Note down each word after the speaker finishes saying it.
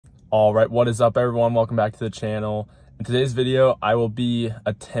All right, what is up everyone? Welcome back to the channel. In today's video, I will be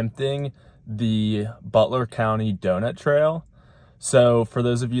attempting the Butler County Donut Trail. So for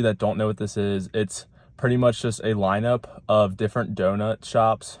those of you that don't know what this is, it's pretty much just a lineup of different donut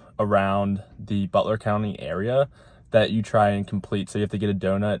shops around the Butler County area that you try and complete. So you have to get a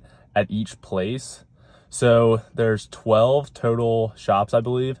donut at each place. So there's 12 total shops, I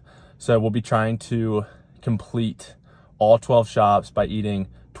believe. So we'll be trying to complete all 12 shops by eating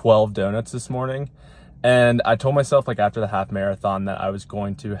 12 donuts this morning. And I told myself, like, after the half marathon that I was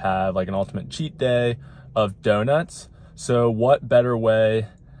going to have like an ultimate cheat day of donuts. So what better way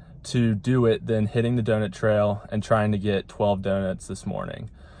to do it than hitting the donut trail and trying to get 12 donuts this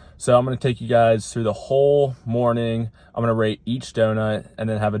morning. So I'm going to take you guys through the whole morning. I'm going to rate each donut and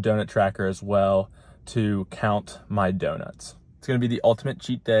then have a donut tracker as well to count my donuts. It's going to be the ultimate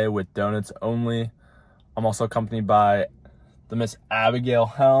cheat day with donuts only. I'm also accompanied by the Miss Abigail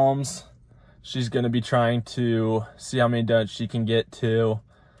Helms. She's going to be trying to see how many donuts she can get to.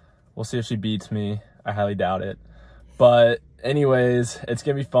 We'll see if she beats me. I highly doubt it. But anyways, it's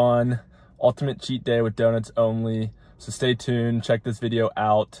going to be fun. Ultimate cheat day with donuts only. So stay tuned. Check this video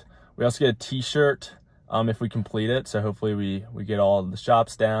out. We also get a t-shirt if we complete it. So hopefully we get all of the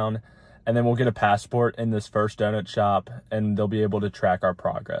shops down. And then we'll get a passport in this first donut shop and they'll be able to track our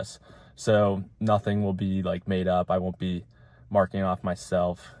progress. So nothing will be like made up. I won't be marking off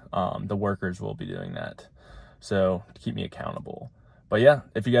myself. The workers will be doing that. So to keep me accountable. But yeah,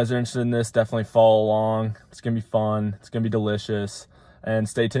 if you guys are interested in this, definitely follow along. It's going to be fun. It's going to be delicious. And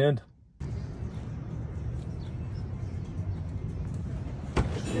stay tuned.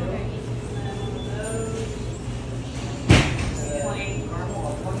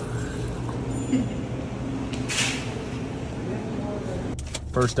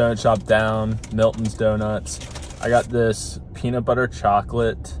 First donut shop down, Milton's Donuts. I got this peanut butter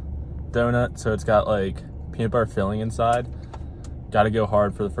chocolate donut, so it's got like peanut butter filling inside. Got to go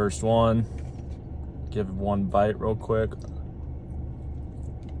hard for the first one. Give it one bite real quick.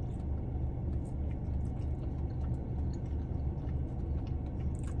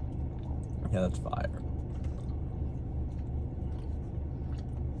 Yeah, that's fire.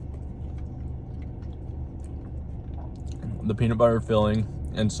 The peanut butter filling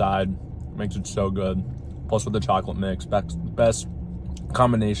inside makes it so good. Plus with the chocolate mix, best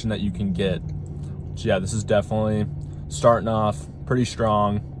combination that you can get. So yeah, this is definitely starting off pretty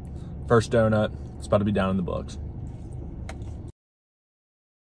strong. First donut, it's about to be down in the books.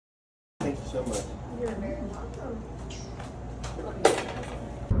 Thank you so much. You're very welcome.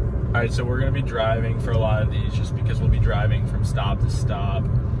 All right, so we're gonna be driving for a lot of these just because we'll be driving from stop to stop.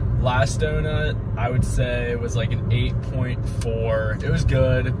 Last donut, I would say, was like an 8.4. It was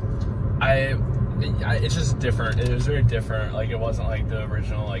good. It's just different. It was very different. Like, it wasn't like the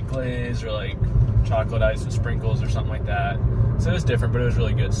original like glaze or like chocolate ice with sprinkles or something like that. So it was different, but it was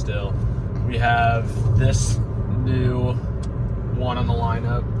really good still. We have this new one on the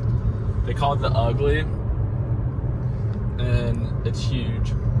lineup. They call it the Ugly, and it's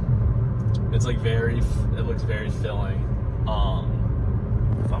huge. It's like it looks very filling.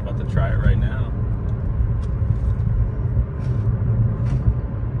 I'm about to try it right now.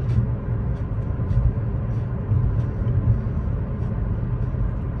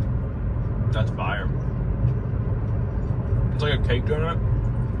 That's fire. It's like a cake donut.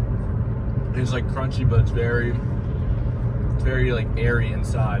 It's like crunchy, but it's very like airy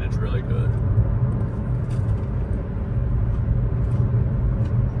inside. It's really good.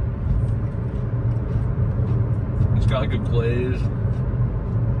 It's got like a glaze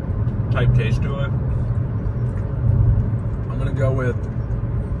type taste to it. I'm gonna go with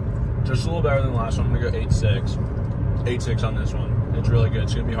just a little better than the last one. I'm gonna go 8.6. 8.6 on this one. It's really good.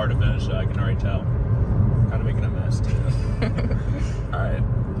 It's gonna be hard to finish, so I can already tell. Kind of making a mess too. All right,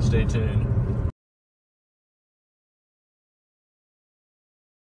 stay tuned.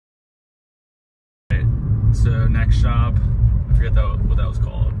 Right, so next shop, I forget what that was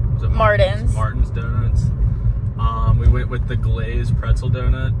called. Was it Martin's? Martin's Donuts. We went with the glazed pretzel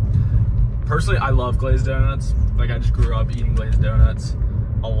donut. Personally, I love glazed donuts. Like, I just grew up eating glazed donuts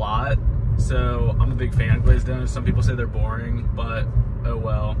a lot. So I'm a big fan of glazed donuts. Some people say they're boring, but oh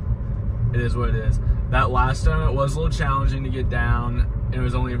well. It is what it is. That last donut was a little challenging to get down. It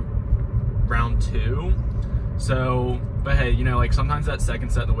was only round 2. So, but hey, you know, like sometimes that second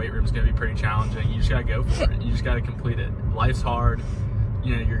set in the weight room is going to be pretty challenging. You just got to go for it. You just got to complete it. Life's hard.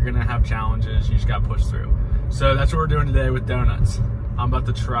 You know, you're going to have challenges. You just got to push through. So that's what we're doing today with donuts. I'm about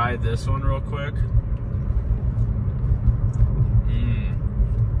to try this one real quick.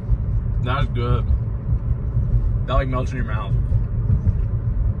 That was good. That like melts in your mouth.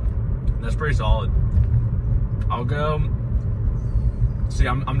 That's pretty solid. I'll go, see,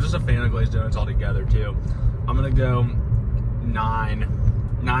 I'm just a fan of glazed donuts altogether too. I'm gonna go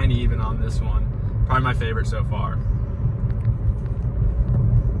 9 even on this one. Probably my favorite so far.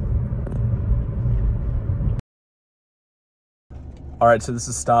 All right, so this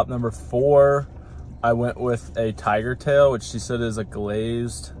is stop number 4. I went with a tiger tail, which she said is a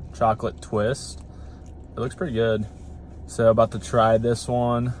glazed chocolate twist. It looks pretty good. So about to try this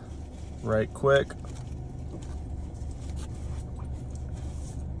one right quick.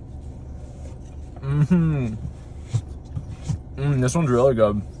 This one's really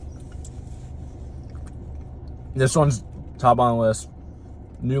good. This one's top on the list.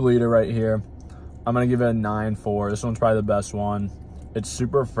 New leader right here. I'm gonna give it a 9.4. This one's probably the best one. It's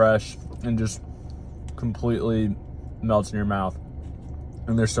super fresh and just completely melts in your mouth.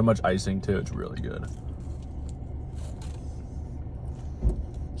 And there's so much icing too, it's really good.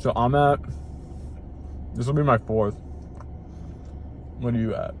 So I'm at, this will be my 4th. What are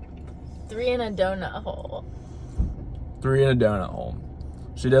you at? 3 in a donut hole. 3 in a donut hole.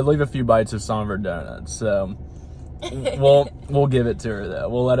 She did leave a few bites of some of her donuts, so we'll give it to her though.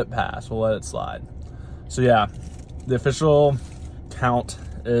 We'll let it pass. We'll let it slide. So yeah, the official count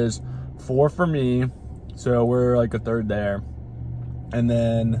is 4 for me. So we're like a third there. And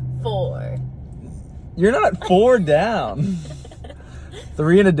then 4. You're not 4 down.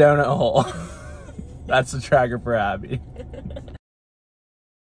 3 in a donut hole. That's the tracker for Abby.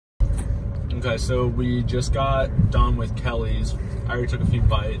 Okay, so we just got done with Kelly's. I already took a few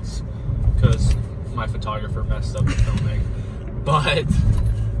bites because my photographer messed up the filming. But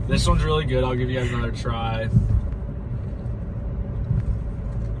this one's really good. I'll give you guys another try.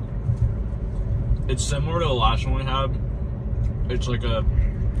 It's similar to the last one we had. It's like a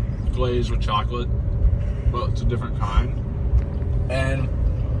glaze with chocolate, but it's a different kind. And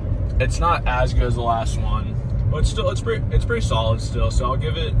it's not as good as the last one, but still it's pretty solid still. So I'll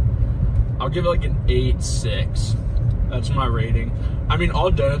give it like an 8.6. That's my rating. I mean, all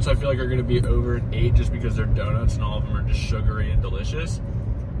donuts I feel like are gonna be over an 8 just because they're donuts and all of them are just sugary and delicious.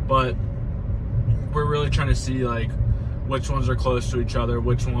 But we're really trying to see like which ones are close to each other,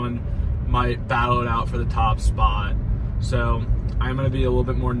 which one might battle it out for the top spot. So I'm gonna be a little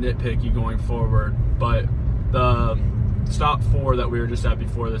bit more nitpicky going forward, but the stop 4 that we were just at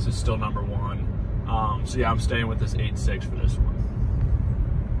before this is still number 1. So yeah, I'm staying with this 8.6 for this one.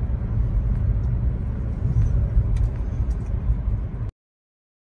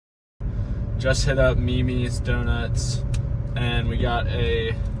 Just hit up Mimi's Donuts and we got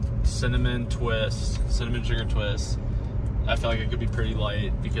a cinnamon sugar twist. I feel like it could be pretty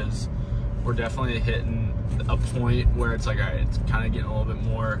light because we're definitely hitting a point where it's like, all right, it's kind of getting a little bit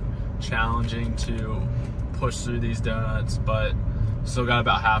more challenging to push through these donuts, but still got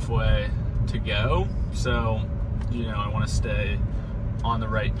about halfway to go. So, you know, I want to stay on the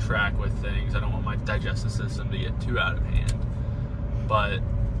right track with things. I don't want my digestive system to get too out of hand, but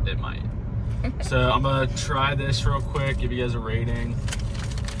it might. So I'm gonna try this real quick, give you guys a rating.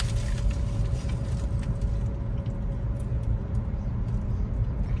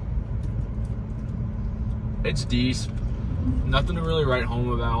 It's decent. Nothing to really write home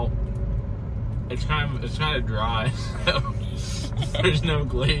about. It's kind of dry. So there's no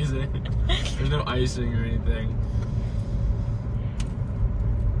glazing. There's no icing or anything.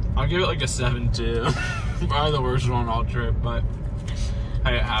 I'll give it like a 7.2. Probably the worst one all trip, but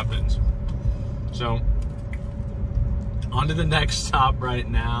hey, it happens. So on to the next stop right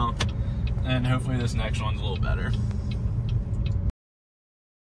now, and hopefully this next one's a little better.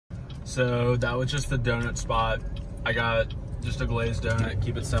 So that was just the donut spot. I got just a glazed donut,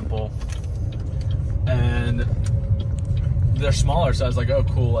 keep it simple. And they're smaller, so I was like, oh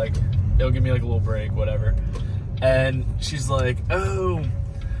cool, like it'll give me like a little break, whatever. And she's like, oh,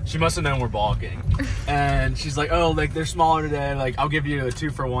 she must have known we're balking. And she's like, oh, like they're smaller today, like I'll give you a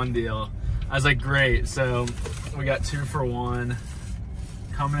 2-for-1 deal. I was like, great. So we got 2 for 1.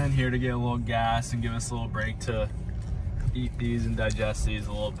 Coming in here to get a little gas and give us a little break to eat these and digest these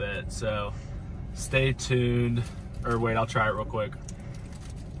a little bit. So stay tuned. Or wait, I'll try it real quick.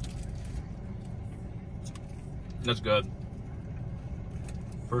 That's good.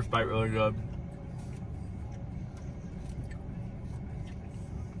 First bite really good.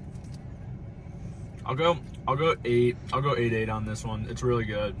 I'll go 8. I'll go 8.8 on this one. It's really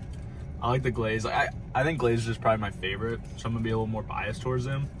good. I like the glaze. I think glaze is just probably my favorite, so I'm gonna be a little more biased towards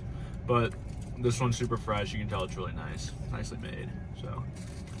them. But this one's super fresh. You can tell it's really nice, nicely made. So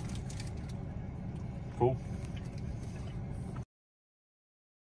cool.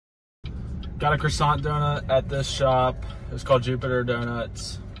 Got a croissant donut at this shop. It's called Jupiter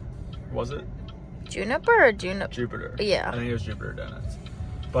Donuts. was it? Juniper or Juniper? Jupiter. Yeah. I think it was Jupiter Donuts.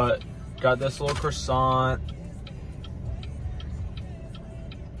 But got this little croissant.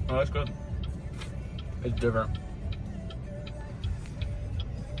 Oh, that's good. It's different.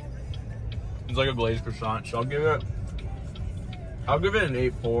 It's like a glazed croissant, so I'll give it an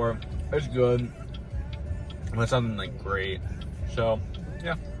 8.4. It's good. But it's nothing like great. So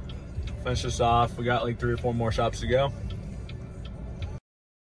yeah. Finish this off. We got like 3 or 4 more shops to go.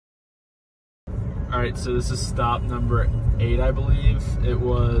 Alright, so this is stop number 8, I believe. It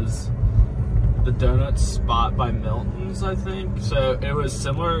was the donut spot by Milton's, I think. So it was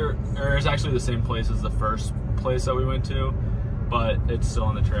similar, or it's actually the same place as the first place that we went to, but it's still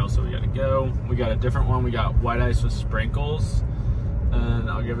on the trail, so we gotta go. We got a different one. We got white ice with sprinkles, and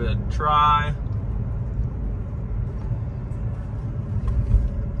I'll give it a try.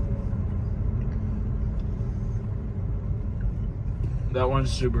 That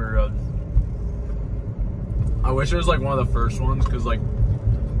one's super good. I wish it was like one of the first ones, because like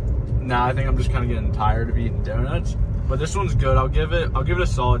now I think I'm just kind of getting tired of eating donuts. But this one's good. I'll give it a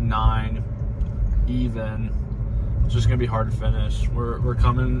solid 9 even. It's just gonna be hard to finish. We're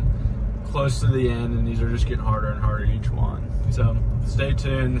coming close to the end, and these are just getting harder and harder each one. So stay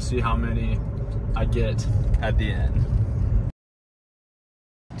tuned to see how many I get at the end.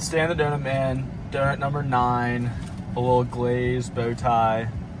 Stan the Donut Man, donut number 9, a little glazed bow tie,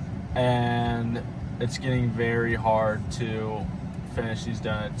 and it's getting very hard to finish these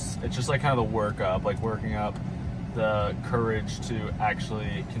donuts. It's just like kind of the workup, like working up the courage to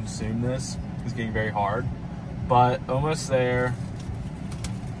actually consume this is getting very hard, but almost there.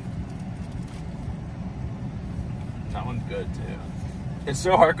 That one's good too. It's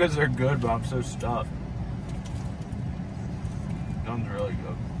so hard because they're good, but I'm so stuffed. That one's really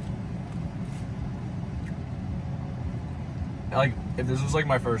good. Like, if this was like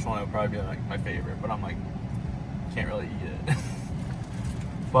my first one, it would probably be like my favorite, but I'm like, can't really eat it.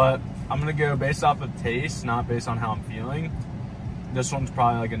 But I'm gonna go based off of taste, not based on how I'm feeling. This one's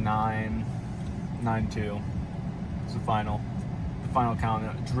probably like a 9.2. It's the final count.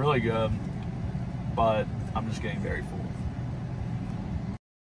 It's really good, but I'm just getting very full.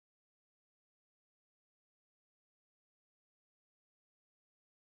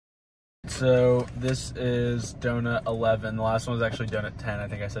 So this is donut 11. The last one was actually donut 10. I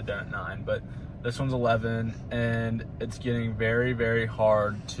think I said donut 9, but this one's 11, and it's getting very, very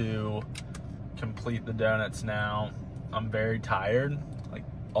hard to complete the donuts now. I'm very tired. Like,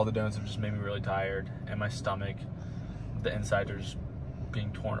 all the donuts have just made me really tired, and my stomach, the insides are just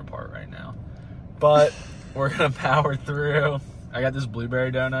being torn apart right now. But we're gonna power through. I got this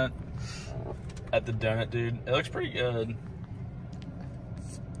blueberry donut at the Donut Dude. It looks pretty good.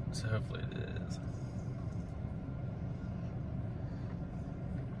 So hopefully it is.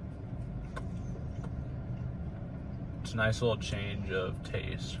 It's a nice little change of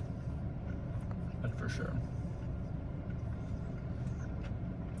taste. That's for sure.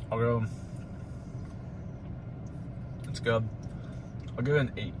 I'll go. It's good. I'll give it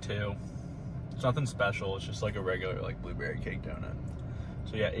an 8.2. It's nothing special. It's just like a regular like blueberry cake donut.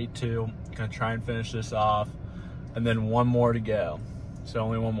 So yeah, 8.2. Gonna try and finish this off, and then one more to go. So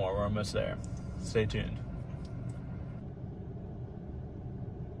only one more. We're almost there. Stay tuned.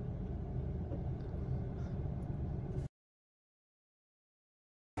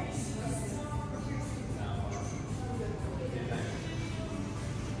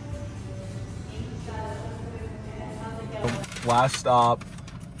 Last stop,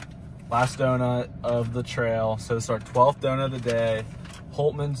 last donut of the trail. So this is our 12th donut of the day.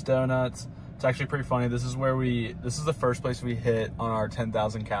 Holtman's Donuts. It's actually pretty funny. This is the first place we hit on our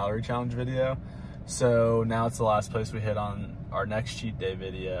 10,000 calorie challenge video. So now it's the last place we hit on our next cheat day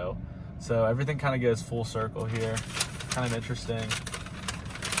video. So everything kind of goes full circle here. Kind of interesting.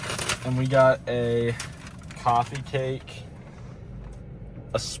 And we got a coffee cake,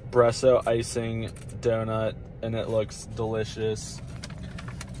 espresso icing donut, and it looks delicious.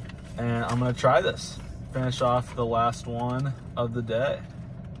 And I'm gonna try this. Finish off the last one of the day.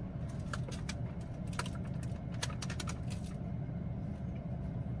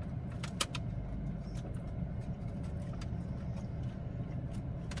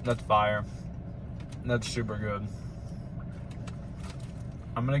 That's fire. That's super good.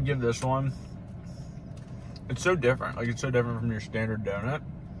 I'm gonna give this one, it's so different. Like, it's so different from your standard donut.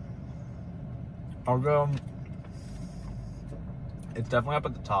 I'll go, it's definitely up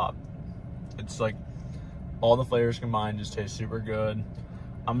at the top. It's like all the flavors combined just taste super good.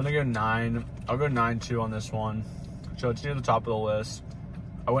 I'm gonna go 9. I'll go 9.2 on this one. So it's near the top of the list.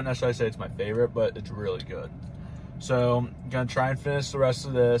 I wouldn't necessarily say it's my favorite, but it's really good. So I'm gonna try and finish the rest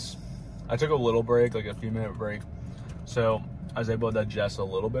of this, I took a little break, like a few minute break. So I was able to digest a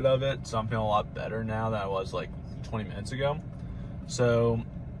little bit of it. So I'm feeling a lot better now than I was like 20 minutes ago. So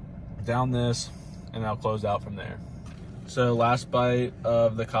down this, and I'll close out from there. So last bite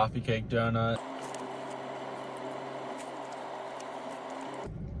of the coffee cake donut.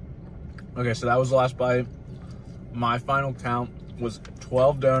 Okay, so that was the last bite. My final count was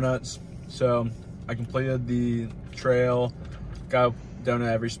 12 donuts. So I completed the trail, got a donut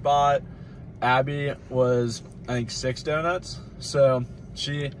every spot. Abby was, I think, 6 donuts. So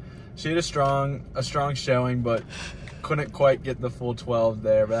she had a strong showing, but couldn't quite get the full 12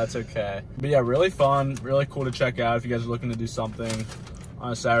 there, but that's okay. But yeah, really fun, really cool to check out if you guys are looking to do something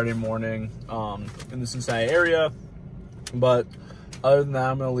on a Saturday morning in the Cincinnati area. But other than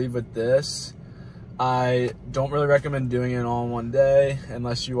that, I'm gonna leave with this. I don't really recommend doing it all in one day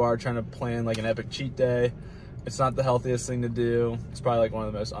unless you are trying to plan like an epic cheat day. It's not the healthiest thing to do. It's probably like one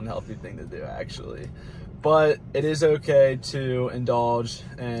of the most unhealthy thing to do, actually. But it is okay to indulge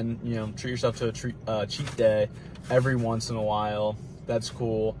and, you know, treat yourself to a cheat day every once in a while. That's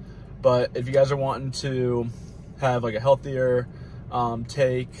cool. But if you guys are wanting to have like a healthier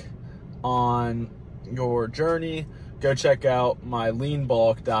take on your journey, go check out my lean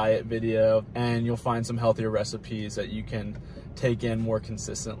bulk diet video and you'll find some healthier recipes that you can take in more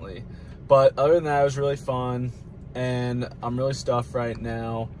consistently. But other than that, it was really fun and I'm really stuffed right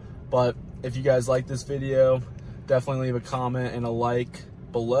now. But if you guys like this video, definitely leave a comment and a like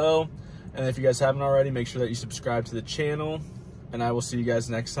below. And if you guys haven't already, make sure that you subscribe to the channel. And I will see you guys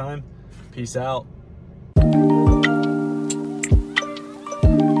next time. Peace out.